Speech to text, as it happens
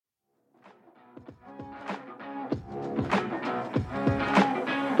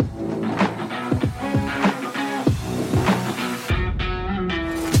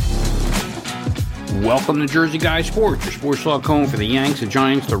Welcome to Jersey Guy Sports, your sports talk home for the Yanks, the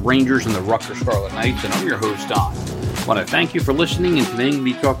Giants, the Rangers, and the Rutgers Scarlet Knights, and I'm your host, Don. I want to thank you for listening, and today we'll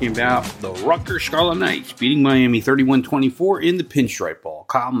be talking about the Rutgers Scarlet Knights beating Miami 31-24 in the Pinstripe Bowl.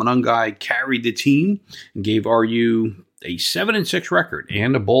 Kyle Monangui carried the team and gave RU a 7-6 record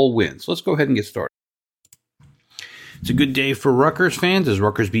and a bowl win. So let's go ahead and get started. It's a good day for Rutgers fans as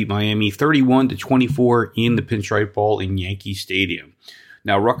Rutgers beat Miami 31-24 in the Pinstripe Bowl in Yankee Stadium.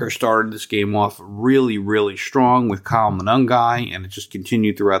 Now, Rutgers started this game off really strong with Kyle Monangui, and it just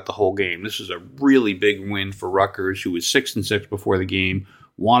continued throughout the whole game. This is a really big win for Rutgers, who was 6-6 before the game,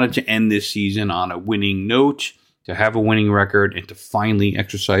 wanted to end this season on a winning note, to have a winning record, and to finally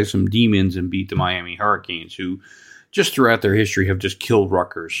exercise some demons and beat the Miami Hurricanes, who just throughout their history have just killed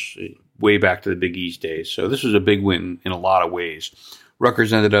Rutgers way back to the Big East days. So this was a big win in a lot of ways.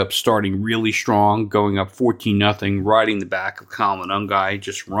 Rutgers ended up starting really strong, going up 14-0, riding the back of Kyle Monangui,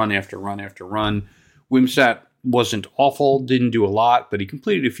 just run after run after run. Wimsatt wasn't awful, didn't do a lot, but he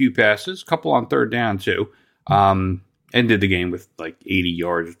completed a few passes, a couple on third down too. Ended the game with like 80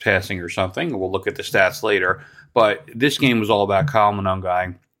 yards passing or something. We'll look at the stats later. But this game was all about Kyle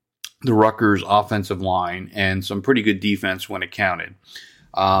Monangui, the Rutgers offensive line, and some pretty good defense when it counted.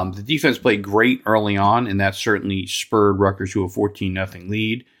 The defense played great early on, and that certainly spurred Rutgers to a 14-0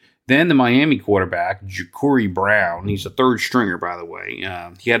 lead. Then the Miami quarterback, Ja'Cory Brown, he's a third stringer, by the way.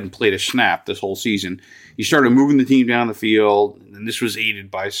 He hadn't played a snap this whole season. He started moving the team down the field, and this was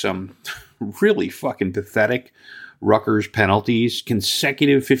aided by some really fucking pathetic Rutgers penalties.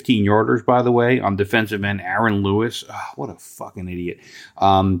 Consecutive 15-yarders, by the way, on defensive end Aaron Lewis. Oh, what a fucking idiot.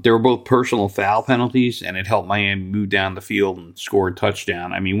 They were both personal foul penalties, and it helped Miami move down the field and score a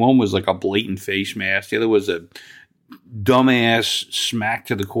touchdown. I mean, one was like a blatant face mask. The other was a dumbass smack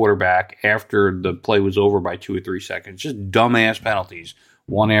to the quarterback after the play was over by 2 or 3 seconds. Just dumbass penalties,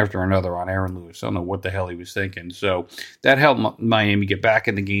 one after another on Aaron Lewis. I don't know what the hell he was thinking. So that helped Miami get back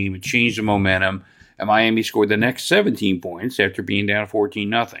in the game. It changed the momentum. And Miami scored the next 17 points after being down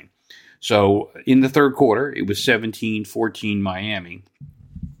 14-0. So in the third quarter, it was 17-14 Miami.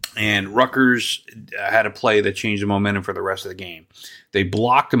 And Rutgers had a play that changed the momentum for the rest of the game. They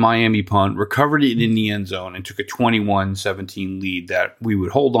blocked a Miami punt, recovered it in the end zone, and took a 21-17 lead that we would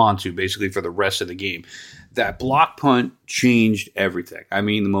hold on to basically for the rest of the game. That block punt changed everything. I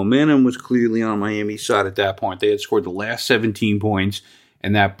mean, the momentum was clearly on Miami's side at that point. They had scored the last 17 points.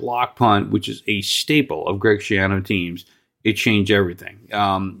 And that block punt, which is a staple of Greg Schiano teams, it changed everything.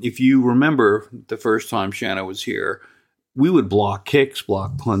 If you remember the first time Schiano was here, we would block kicks,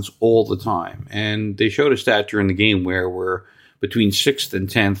 block punts all the time. And they showed a stat during the game where we're between 6th and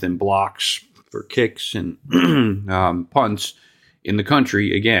 10th in blocks for kicks and punts in the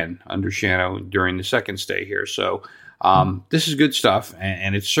country, again, under Schiano during the second stay here. So this is good stuff,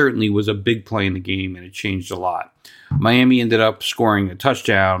 and it certainly was a big play in the game, and it changed a lot. Miami ended up scoring a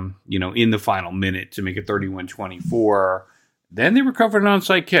touchdown, in the final minute to make it 31-24. Then they recovered an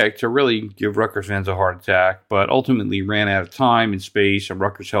onside kick to really give Rutgers fans a heart attack, but ultimately ran out of time and space, and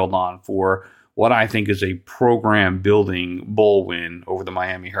Rutgers held on for what I think is a program-building bowl win over the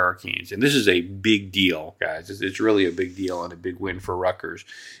Miami Hurricanes. And this is a big deal, guys. It's really a big deal and a big win for Rutgers.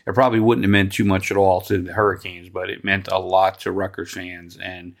 It probably wouldn't have meant too much at all to the Hurricanes, but it meant a lot to Rutgers fans.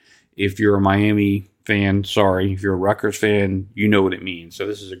 And if you're a Miami fan, sorry. If you're a Rutgers fan, you know what it means. So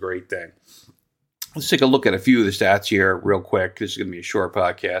this is a great thing. Let's take a look at a few of the stats here real quick. This is going to be a short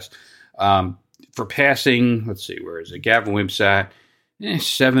podcast. For passing, let's see, where is it? Gavin Wimsatt,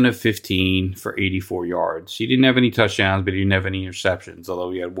 7 of 15 for 84 yards. He didn't have any touchdowns, but he didn't have any interceptions, although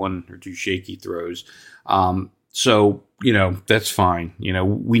he had 1 or 2 shaky throws. So, that's fine.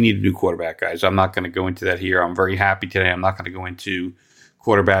 We need a new quarterback, guys. I'm not going to go into that here. I'm very happy today. I'm not going to go into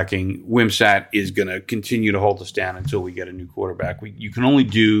quarterbacking. Wimsatt is going to continue to hold us down until we get a new quarterback. You can only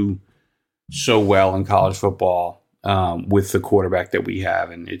do so well in college football with the quarterback that we have,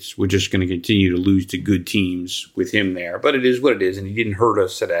 and we're just going to continue to lose to good teams with him there. But it is what it is, and he didn't hurt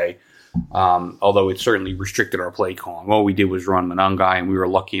us today, although it certainly restricted our play calling. All we did was run Monangui, and we were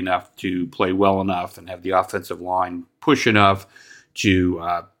lucky enough to play well enough and have the offensive line push enough to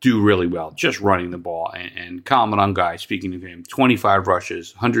do really well, just running the ball. And Kyle Monangui, speaking of him, 25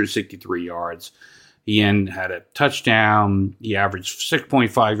 rushes, 163 yards. He had a touchdown. He averaged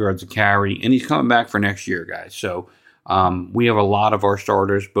 6.5 yards a carry, and he's coming back for next year, guys. So we have a lot of our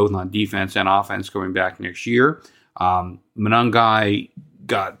starters, both on defense and offense, coming back next year. Monangui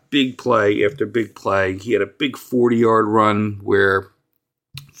got big play after big play. He had a big 40-yard run where,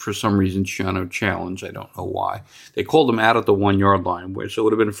 for some reason, Schiano challenged. I don't know why. They called him out at the 1-yard line, so it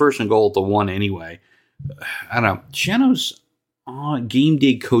would have been first and goal at the 1 anyway. I don't know. Schiano's game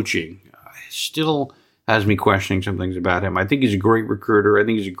day coaching still has me questioning some things about him. I think he's a great recruiter. I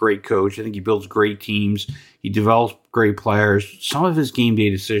think he's a great coach. I think he builds great teams. He develops great players. Some of his game day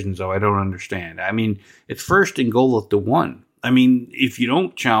decisions, though, I don't understand. I mean, it's first and goal at the 1. I mean, if you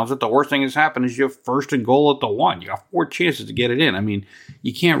don't challenge it, the worst thing that's happened is you have first and goal at the 1. You got 4 chances to get it in. I mean,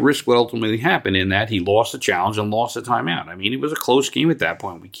 you can't risk what ultimately happened in that he lost the challenge and lost the timeout. I mean, it was a close game at that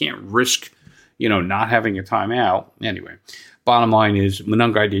point. We can't risk, not having a timeout. Anyway, bottom line is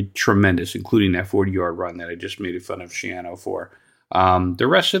Monangui did tremendous, including that 40-yard run that I just made fun of Shiano for. The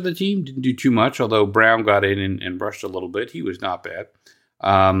rest of the team didn't do too much, although Brown got in and brushed a little bit. He was not bad.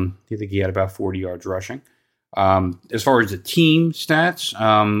 I think he had about 40 yards rushing. As far as the team stats,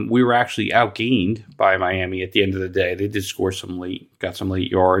 we were actually outgained by Miami at the end of the day. They did score got some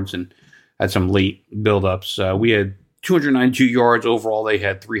late yards and had some late buildups. We had 292 yards overall. They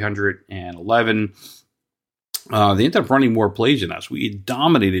had 311. They ended up running more plays than us. We had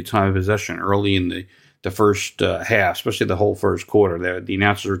dominated time of possession early in the first half, especially the whole first quarter. The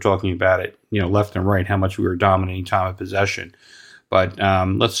announcers were talking about it, left and right, how much we were dominating time of possession. But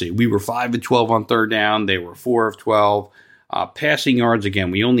let's see, we were 5 of 12 on third down. They were 4 of 12. Passing yards,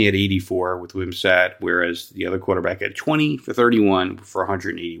 again, we only had 84 with Wimsatt, whereas the other quarterback had 20 for 31 for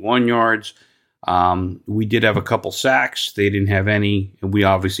 181 yards. We did have a couple sacks. They didn't have any, and we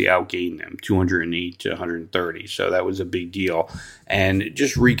obviously outgained them, 208 to 130. So that was a big deal. And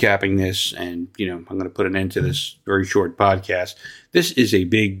just recapping this, and I'm going to put an end to this very short podcast. This is a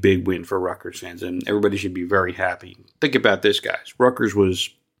big, big win for Rutgers fans, and everybody should be very happy. Think about this, guys. Rutgers was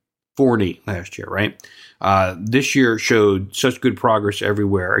 4-8 last year, right? This year showed such good progress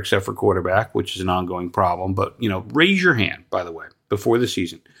everywhere except for quarterback, which is an ongoing problem. But, raise your hand, by the way, before the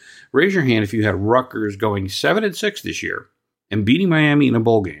season. Raise your hand if you had Rutgers going 7-6 this year and beating Miami in a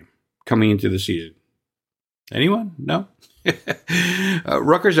bowl game coming into the season. Anyone? No?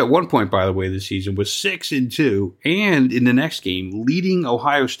 Rutgers at one point, by the way, this season was 6-2, and in the next game, leading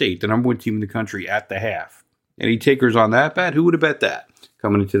Ohio State, the number 1 team in the country, at the half. Any takers on that bet? Who would have bet that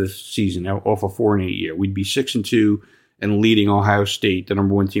coming into the season off a 4-8 year? We'd be 6-2 and leading Ohio State, the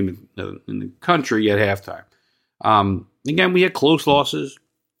number 1 team in the country, at halftime. Again, we had close losses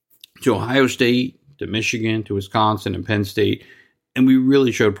to Ohio State, to Michigan, to Wisconsin, and Penn State. And we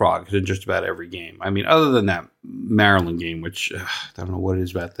really showed progress in just about every game. I mean, other than that Maryland game, which I don't know what it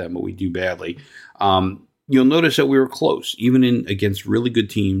is about them, but we do badly. You'll notice that we were close, even against really good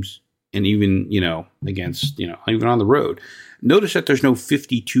teams, and even, against, even on the road. Notice that there's no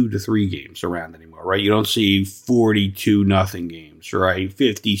 52-3 games around anymore, right? You don't see 42-0 games, right?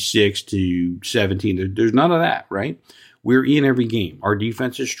 56-17. There's none of that, right? We're in every game. Our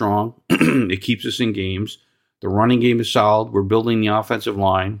defense is strong. It keeps us in games. The running game is solid. We're building the offensive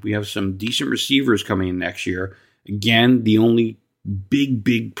line. We have some decent receivers coming in next year. Again, the only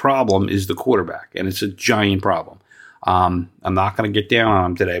big problem is the quarterback, and it's a giant problem. I'm not going to get down on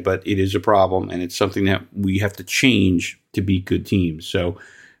him today, but it is a problem, and it's something that we have to change to beat good teams. So,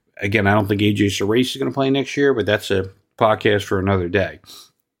 again, I don't think A.J. Sarace is going to play next year, but that's a podcast for another day.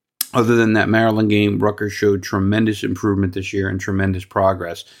 Other than that Maryland game, Rutgers showed tremendous improvement this year and tremendous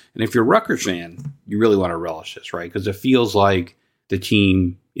progress. And if you're a Rutgers fan, you really want to relish this, right? Because it feels like the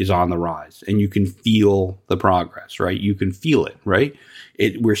team is on the rise, and you can feel the progress, right? You can feel it, right?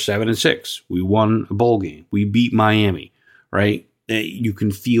 We're 7-6. We won a bowl game. We beat Miami, right? You can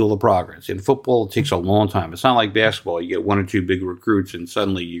feel the progress. In football, it takes a long time. It's not like basketball. You get 1 or 2 big recruits, and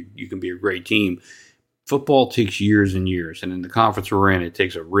suddenly you can be a great team. Football takes years and years, and in the conference we're in, it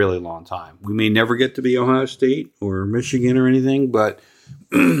takes a really long time. We may never get to be Ohio State or Michigan or anything, but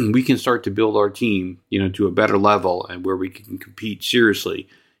we can start to build our team, to a better level and where we can compete seriously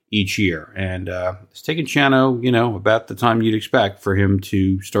each year. And it's taken Chano, about the time you'd expect for him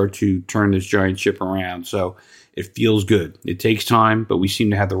to start to turn this giant ship around. So it feels good. It takes time, but we seem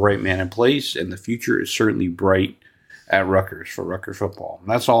to have the right man in place, and the future is certainly bright at Rutgers for Rutgers football. And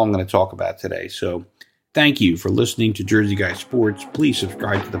that's all I'm going to talk about today. So thank you for listening to Jersey Guy Sports. Please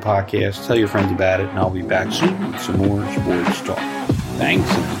subscribe to the podcast, tell your friends about it, and I'll be back soon with some more sports talk. Thanks,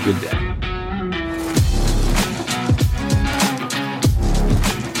 and have a good day.